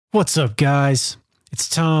What's up, guys? It's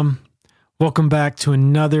Tom. Welcome back to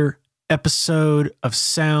another episode of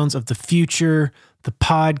Sounds of the Future, the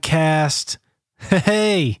podcast.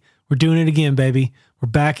 Hey, we're doing it again, baby. We're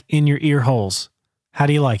back in your ear holes. How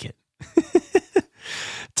do you like it?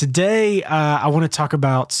 Today, I want to talk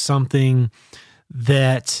about something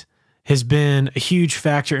that has been a huge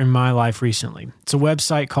factor in my life recently. It's a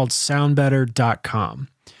website called soundbetter.com.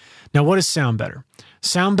 Now, what is SoundBetter?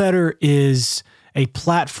 SoundBetter is a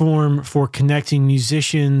platform for connecting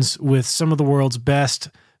musicians with some of the world's best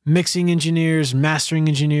mixing engineers, mastering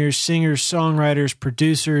engineers, singers, songwriters,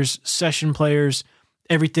 producers, session players,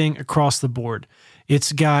 everything across the board.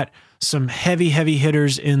 It's got some heavy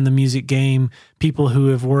hitters in the music game, people who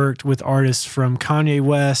have worked with artists from Kanye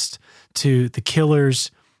West to The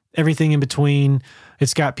Killers, everything in between.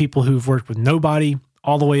 It's got people who've worked with nobody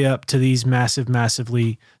all the way up to these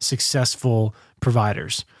massively successful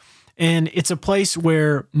providers. And it's a place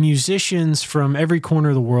where musicians from every corner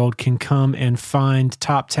of the world can come and find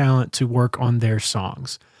top talent to work on their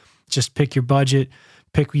songs. Just pick your budget,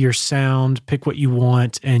 pick your sound, pick what you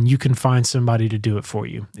want, and you can find somebody to do it for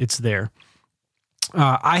you. It's there.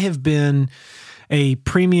 I have been a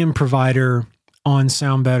premium provider on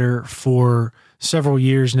SoundBetter for several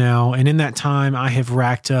years now, and in that time, I have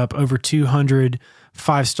racked up over 200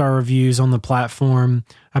 5-star reviews on the platform.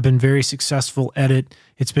 I've been very successful at it.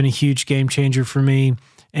 It's been a huge game changer for me.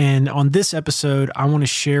 And on this episode, I want to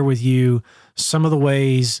share with you some of the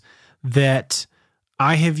ways that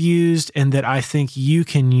I have used and that I think you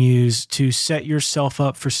can use to set yourself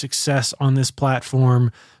up for success on this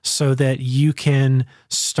platform so that you can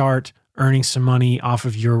start earning some money off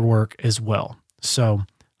of your work as well. So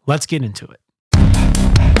let's get into it.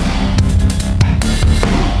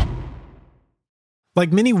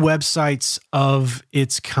 Like many websites of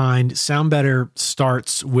its kind, SoundBetter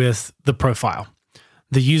starts with the profile,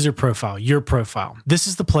 the user profile, your profile. This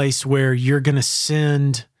is the place where you're going to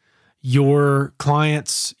send your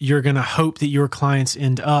clients. You're going to hope that your clients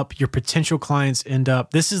end up, your potential clients end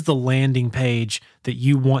up. This is the landing page that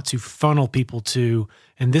you want to funnel people to.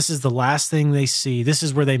 And this is the last thing they see. This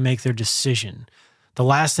is where they make their decision. The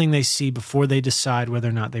last thing they see before they decide whether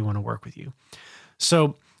or not they want to work with you.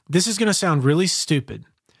 So this is going to sound really stupid,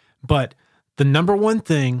 but the number one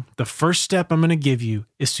thing, the first step I'm going to give you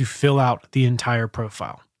is to fill out the entire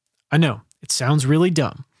profile. I know it sounds really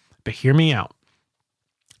dumb, but hear me out.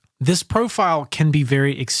 This profile can be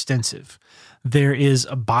very extensive. There is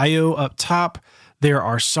a bio up top. There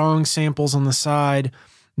are song samples on the side.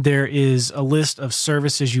 There is a list of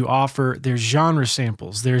services you offer. There's genre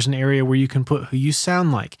samples. There's an area where you can put who you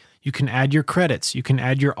sound like. You can add your credits. You can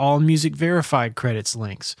add your All Music Verified credits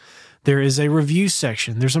links. There is a review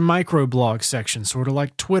section. There's a microblog section, sort of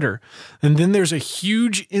like Twitter. And then there's a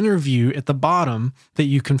huge interview at the bottom that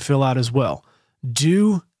you can fill out as well.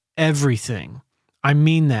 Do everything. I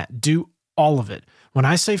mean that. Do all of it. When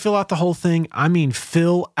I say fill out the whole thing, I mean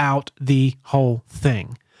fill out the whole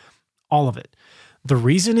thing. All of it. The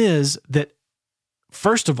reason is that,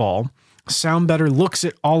 first of all, SoundBetter looks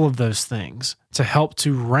at all of those things to help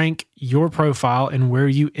to rank your profile and where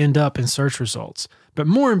you end up in search results. But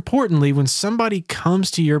more importantly, when somebody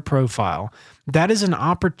comes to your profile, that is an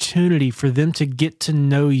opportunity for them to get to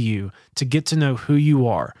know you, to get to know who you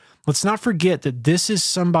are. Let's not forget that this is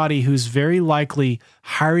somebody who's very likely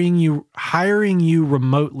hiring you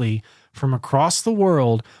remotely from across the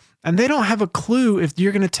world, and they don't have a clue if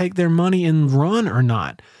you're going to take their money and run or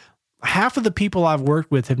not. Half of the people I've worked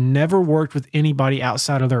with have never worked with anybody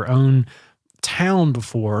outside of their own town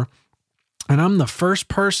before. And I'm the first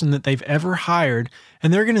person that they've ever hired.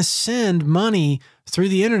 And they're going to send money through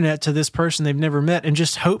the internet to this person they've never met and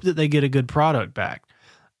just hope that they get a good product back.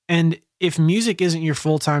 And if music isn't your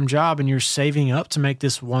full-time job and you're saving up to make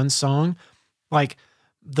this one song, like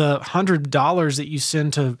the $100 that you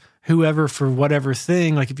send to whoever for whatever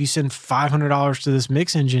thing, like if you send $500 to this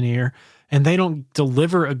mix engineer, and they don't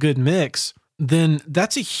deliver a good mix, then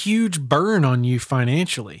that's a huge burn on you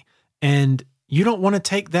financially. And you don't want to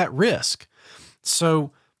take that risk.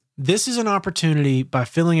 So this is an opportunity by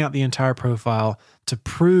filling out the entire profile to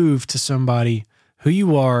prove to somebody who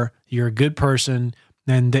you are, you're a good person,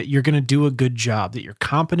 and that you're going to do a good job, that you're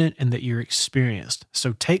competent and that you're experienced.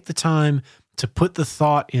 So take the time to put the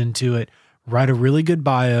thought into it, write a really good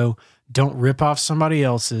bio, don't rip off somebody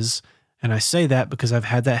else's. And I say that because I've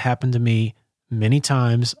had that happen to me many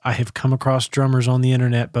times. I have come across drummers on the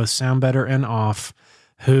internet, both SoundBetter and off,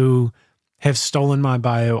 who have stolen my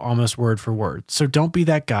bio almost word for word. So don't be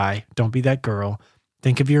that guy. Don't be that girl.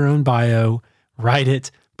 Think of your own bio, write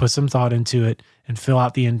it, put some thought into it, and fill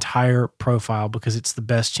out the entire profile because it's the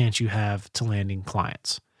best chance you have to landing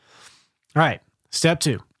clients. All right, step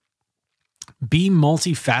 2. Be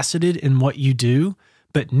multifaceted in what you do,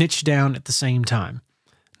 but niche down at the same time.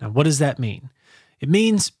 Now, what does that mean? It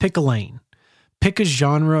means pick a lane, pick a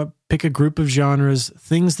genre, pick a group of genres,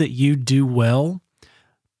 things that you do well,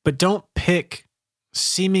 but don't pick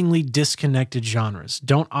seemingly disconnected genres.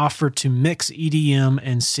 Don't offer to mix EDM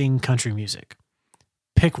and sing country music.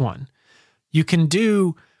 Pick one. You can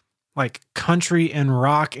do like country and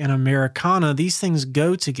rock and Americana. These things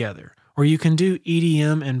go together. Or you can do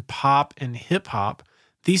EDM and pop and hip hop.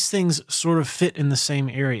 These things sort of fit in the same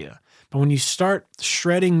area. But when you start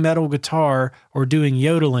shredding metal guitar or doing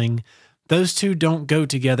yodeling, those two don't go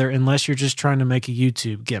together unless you're just trying to make a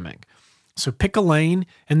YouTube gimmick. So pick a lane,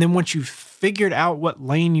 and then once you've figured out what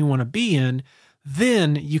lane you want to be in,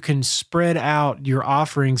 then you can spread out your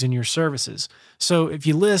offerings and your services. So if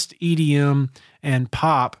you list EDM and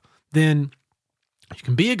pop, then you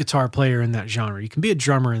can be a guitar player in that genre. You can be a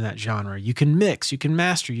drummer in that genre. You can mix, you can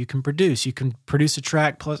master, you can produce a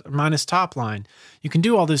track plus minus top line. You can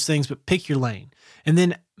do all those things, but pick your lane. And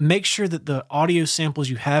then make sure that the audio samples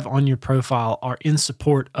you have on your profile are in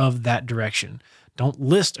support of that direction. Don't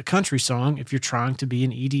list a country song if you're trying to be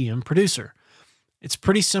an EDM producer. It's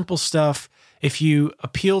pretty simple stuff. If you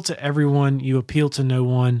appeal to everyone, you appeal to no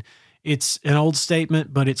one. It's an old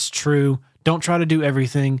statement, but it's true. Don't try to do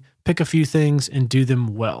everything. Pick a few things and do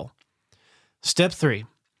them well. Step 3,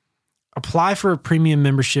 apply for a premium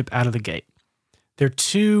membership out of the gate. There are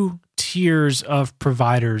 2 tiers of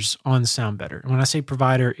providers on SoundBetter. And when I say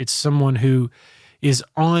provider, it's someone who is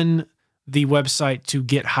on the website to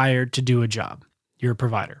get hired to do a job. You're a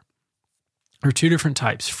provider. There are 2 different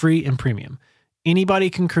types, free and premium.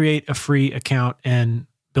 Anybody can create a free account and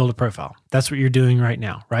build a profile. That's what you're doing right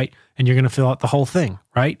now, right? And you're going to fill out the whole thing,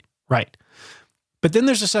 right? Right. But then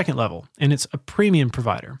there's a second level, and it's a premium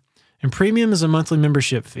provider. And premium is a monthly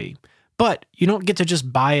membership fee. But you don't get to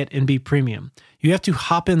just buy it and be premium. You have to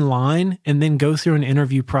hop in line and then go through an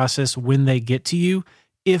interview process when they get to you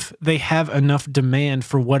if they have enough demand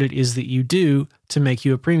for what it is that you do to make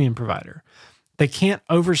you a premium provider. They can't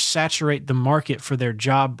oversaturate the market for their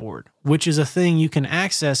job board, which is a thing you can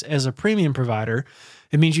access as a premium provider.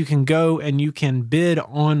 It means you can go and you can bid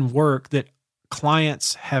on work that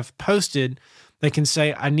clients have posted. They can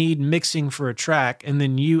say, I need mixing for a track, and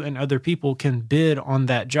then you and other people can bid on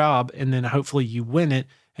that job, and then hopefully you win it,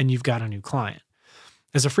 and you've got a new client.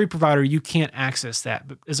 As a free provider, you can't access that,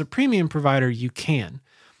 but as a premium provider, you can.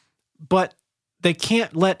 But they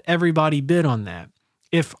can't let everybody bid on that.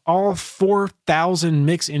 If all 4,000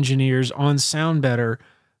 mix engineers on SoundBetter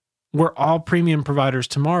were all premium providers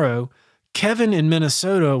tomorrow, Kevin in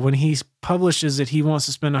Minnesota, when he publishes that he wants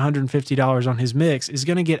to spend $150 on his mix, is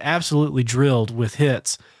going to get absolutely drilled with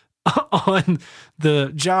hits on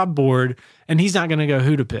the job board, and he's not going to go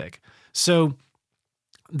who to pick. So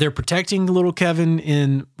they're protecting little Kevin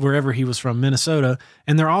in wherever he was from, Minnesota,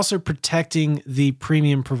 and they're also protecting the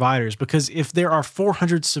premium providers, because if there are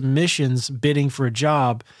 400 submissions bidding for a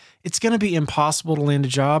job, it's going to be impossible to land a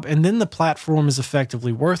job, and then the platform is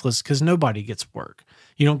effectively worthless because nobody gets work.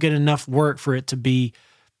 You don't get enough work for it to be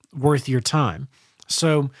worth your time.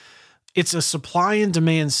 So it's a supply and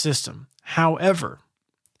demand system. However,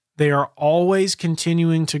 they are always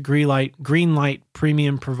continuing to greenlight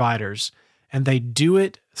premium providers, and they do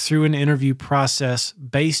it through an interview process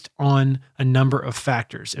based on a number of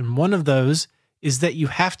factors. And one of those is that you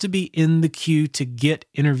have to be in the queue to get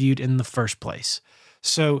interviewed in the first place.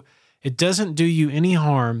 So it doesn't do you any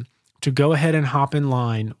harm to go ahead and hop in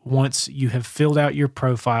line once you have filled out your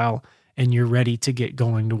profile and you're ready to get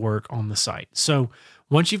going to work on the site. So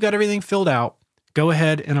once you've got everything filled out, go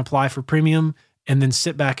ahead and apply for premium and then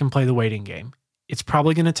sit back and play the waiting game. It's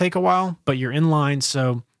probably going to take a while, but you're in line,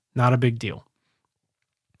 so not a big deal.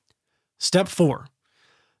 Step 4,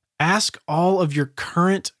 ask all of your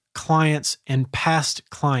current clients and past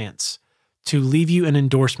clients to leave you an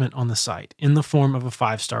endorsement on the site in the form of a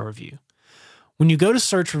 5-star review. When you go to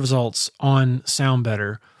search results on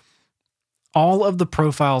SoundBetter, all of the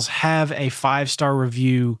profiles have a 5-star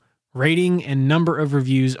review rating and number of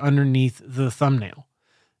reviews underneath the thumbnail.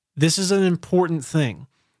 This is an important thing.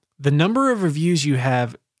 The number of reviews you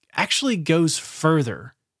have actually goes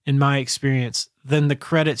further, in my experience, than the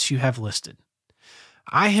credits you have listed.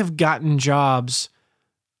 I have gotten jobs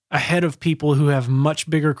ahead of people who have much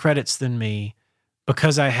bigger credits than me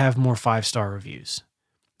because I have more 5-star reviews.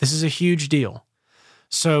 This is a huge deal.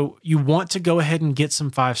 So you want to go ahead and get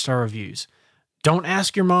some 5-star reviews. Don't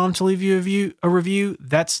ask your mom to leave you a review.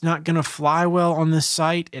 That's not going to fly well on this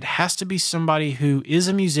site. It has to be somebody who is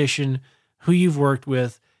a musician, who you've worked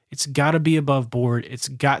with. It's got to be above board. It's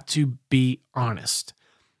got to be honest.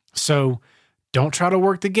 So don't try to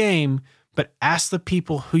work the game, but ask the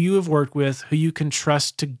people who you have worked with, who you can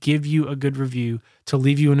trust to give you a good review, to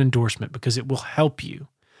leave you an endorsement, because it will help you.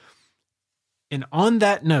 And on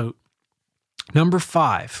that note, number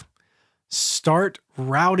 5, start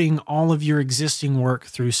routing all of your existing work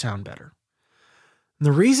through SoundBetter. And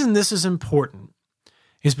the reason this is important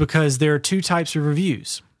is because there are 2 types of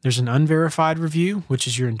reviews. There's an unverified review, which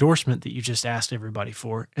is your endorsement that you just asked everybody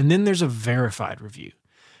for, and then there's a verified review.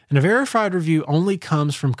 And a verified review only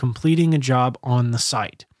comes from completing a job on the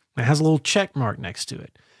site. It has a little check mark next to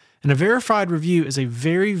it. And a verified review is a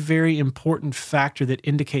very, very important factor that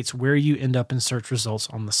indicates where you end up in search results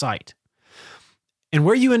on the site. And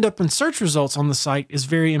where you end up in search results on the site is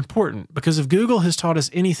very important, because if Google has taught us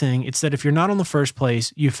anything, it's that if you're not on the first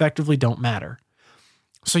place, you effectively don't matter.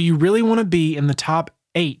 So you really want to be in the top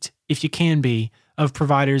 8, if you can be, of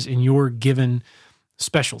providers in your given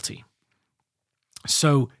specialty.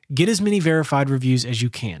 So get as many verified reviews as you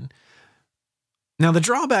can. Now, the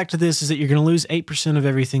drawback to this is that you're going to lose 8% of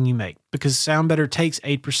everything you make, because SoundBetter takes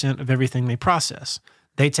 8% of everything they process.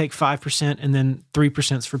 They take 5% and then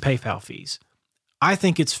 3% is for PayPal fees. I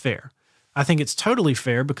think it's fair. I think it's totally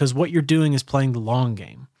fair, because what you're doing is playing the long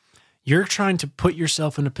game. You're trying to put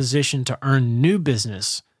yourself in a position to earn new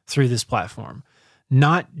business through this platform,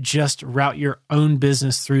 not just route your own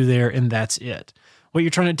business through there and that's it. What you're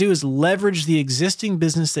trying to do is leverage the existing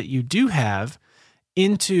business that you do have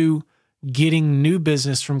into getting new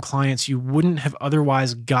business from clients you wouldn't have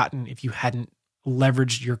otherwise gotten if you hadn't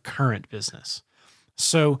leveraged your current business.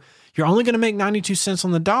 So you're only going to make 92 cents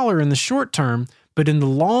on the dollar in the short term, but in the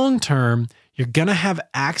long term, you're going to have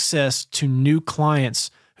access to new clients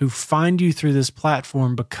who find you through this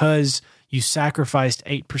platform because you sacrificed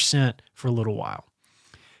 8% for a little while.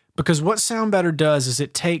 Because what SoundBetter does is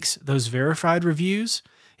it takes those verified reviews,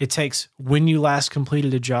 it takes when you last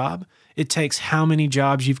completed a job, it takes how many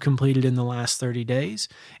jobs you've completed in the last 30 days,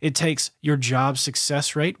 it takes your job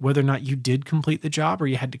success rate, whether or not you did complete the job or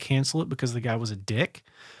you had to cancel it because the guy was a dick.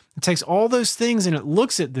 It takes all those things and it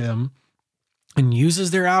looks at them and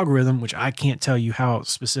uses their algorithm, which I can't tell you how it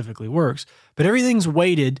specifically works, but everything's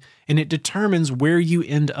weighted and it determines where you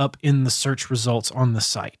end up in the search results on the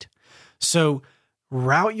site. So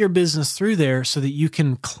route your business through there so that you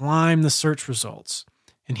can climb the search results.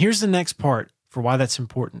 And here's the next part for why that's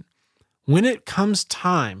important. When it comes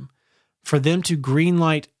time for them to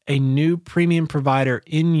greenlight a new premium provider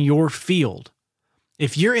in your field,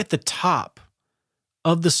 if you're at the top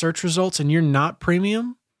of the search results and you're not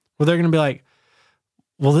premium, well, they're going to be like,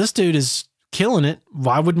 well, this dude is killing it.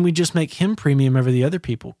 Why wouldn't we just make him premium over the other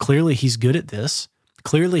people? Clearly, he's good at this.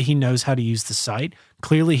 Clearly, he knows how to use the site.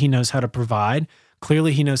 Clearly, he knows how to provide.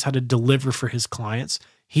 Clearly, he knows how to deliver for his clients.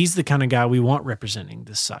 He's the kind of guy we want representing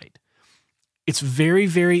this site. It's very,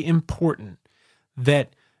 very important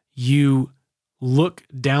that you look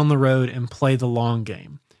down the road and play the long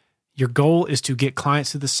game. Your goal is to get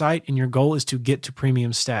clients to the site, and your goal is to get to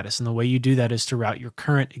premium status. And the way you do that is to route your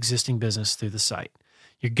current existing business through the site.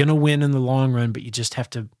 You're going to win in the long run, but you just have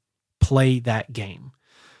to play that game.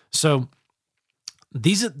 So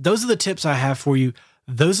those are the tips I have for you.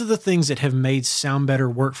 Those are the things that have made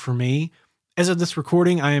SoundBetter work for me. As of this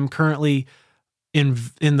recording, I am currently in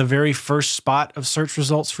the very first spot of search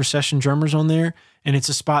results for session drummers on there, and it's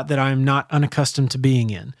a spot that I'm not unaccustomed to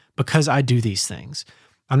being in because I do these things.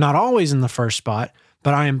 I'm not always in the first spot,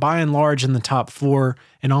 but I am by and large in the top 4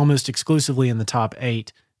 and almost exclusively in the top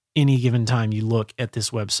 8 any given time you look at this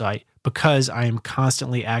website, because I am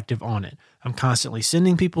constantly active on it. I'm constantly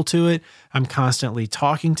sending people to it. I'm constantly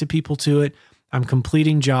talking to people to it. I'm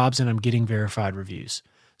completing jobs and I'm getting verified reviews.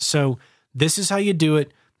 So this is how you do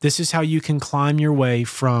it. This is how you can climb your way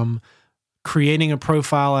from creating a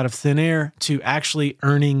profile out of thin air to actually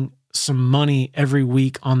earning some money every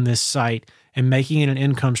week on this site and making it an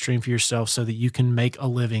income stream for yourself so that you can make a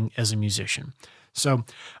living as a musician. So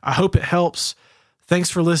I hope it helps. Thanks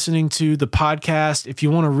for listening to the podcast. If you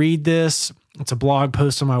want to read this, it's a blog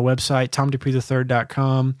post on my website,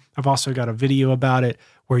 TomDupreeIII.com. I've also got a video about it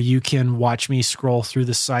where you can watch me scroll through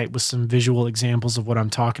the site with some visual examples of what I'm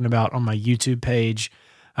talking about on my YouTube page.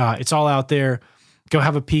 It's all out there. Go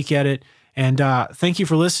have a peek at it. And thank you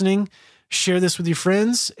for listening. Share this with your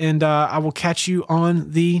friends, and I will catch you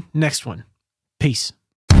on the next one. Peace.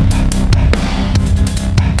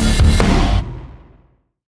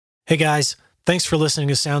 Hey guys, thanks for listening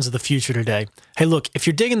to Sounds of the Future today. Hey, look, if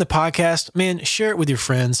you're digging the podcast, man, share it with your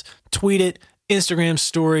friends. Tweet it, Instagram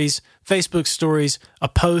stories, Facebook stories, a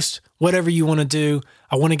post, whatever you want to do.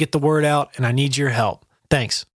 I want to get the word out, and I need your help. Thanks.